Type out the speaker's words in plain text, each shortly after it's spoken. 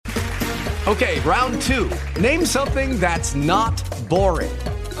Okay, round two. Name something that's not boring.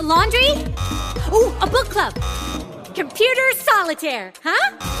 A laundry? Ooh, a book club. Computer solitaire,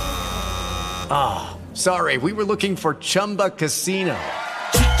 huh? Ah, sorry, we were looking for Chumba Casino.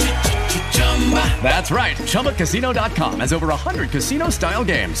 That's right, ChumbaCasino.com has over 100 casino-style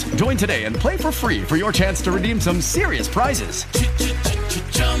games. Join today and play for free for your chance to redeem some serious prizes.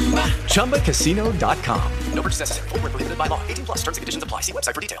 ChumbaCasino.com. No purchase necessary. Void where prohibited by law. 18 plus terms and conditions apply. See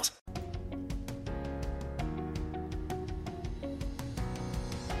website for details.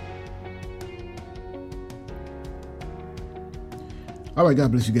 All right,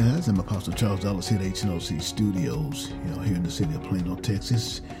 God bless you guys. I'm Apostle Charles Dallas here at HNLC Studios, here in the city of Plano,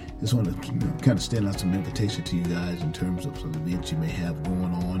 Texas. Just want to kind of stand out some invitation to you guys in terms of some events you may have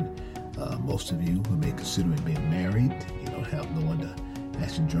going on. Most of you who may consider being married, have no one to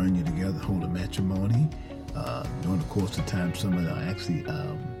actually join you together, hold a matrimony. During the course of time, some of the actually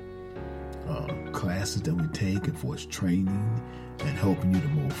classes that we take and for its training and helping you to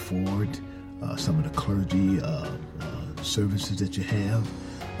move forward. Some of the clergy services that you have.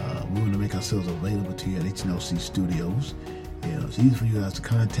 We want to make ourselves available to you at HNLC Studios. It's easy for you guys to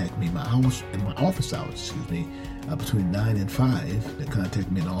contact me. My office hours, between 9 and 5. They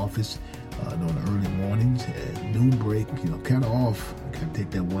contact me in the office during the early mornings. At noon break, kind of off. I kind of take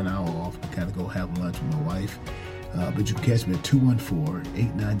that 1 hour off and kind of go have lunch with my wife. But you can catch me at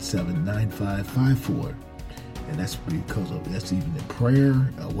 214-897-9554. And that's because of that's even in prayer,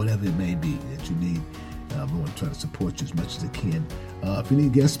 whatever it may be that you need. We want to try to support you as much as I can. If you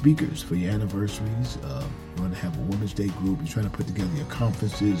need guest speakers for your anniversaries, you want to have a Women's Day group, you're trying to put together your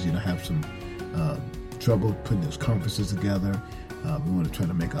conferences, have some trouble putting those conferences together. We want to try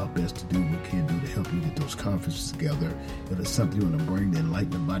to make our best to do what we can do to help you get those conferences together. If it's something you want to bring the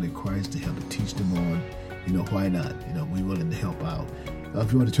enlightened body of Christ to help to teach them on, why not? We're willing to help out.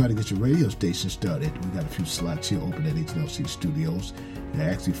 If you want to try to get your radio station started, we got a few slots here open at HNLC Studios.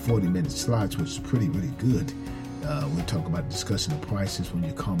 They're actually 40-minute slots, which is really good. We'll talk about discussing the prices when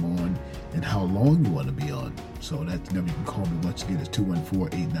you come on and how long you want to be on. So that number you can call me once again is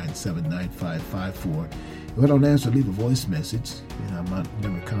 214-897-9554. If I don't answer, leave a voice message. My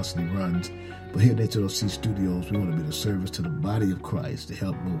number constantly runs. But here at HNLC Studios, we want to be the service to the body of Christ to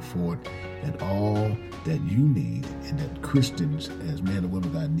help move forward and all that you need and that Christians, as men and women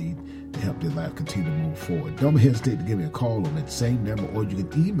of God, need to help their life continue to move forward. Don't hesitate to give me a call on that same number, or you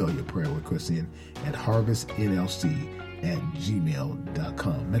can email your prayer request in at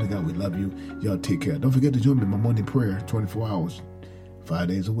harvestnlc@gmail.com. Men of God, we love you. Y'all take care. Don't forget to join me in my morning prayer, 24 hours, 5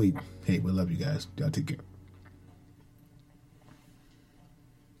 days a week. Hey, we love you guys. Y'all take care.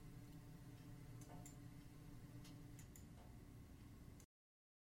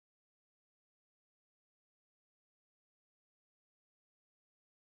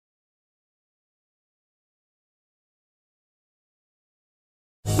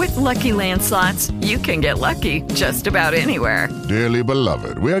 With Lucky Land Slots, you can get lucky just about anywhere. Dearly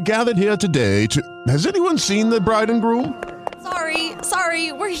beloved, we are gathered here today to... Has anyone seen the bride and groom?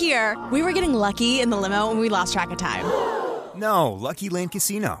 Sorry, we're here. We were getting lucky in the limo and we lost track of time. No, Lucky Land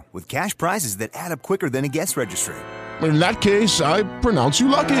Casino, with cash prizes that add up quicker than a guest registry. In that case, I pronounce you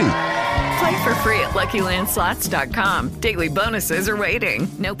lucky. Play for free at LuckyLandSlots.com. Daily bonuses are waiting.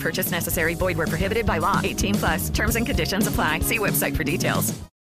 No purchase necessary. Void where prohibited by law. 18 plus. Terms and conditions apply. See website for details.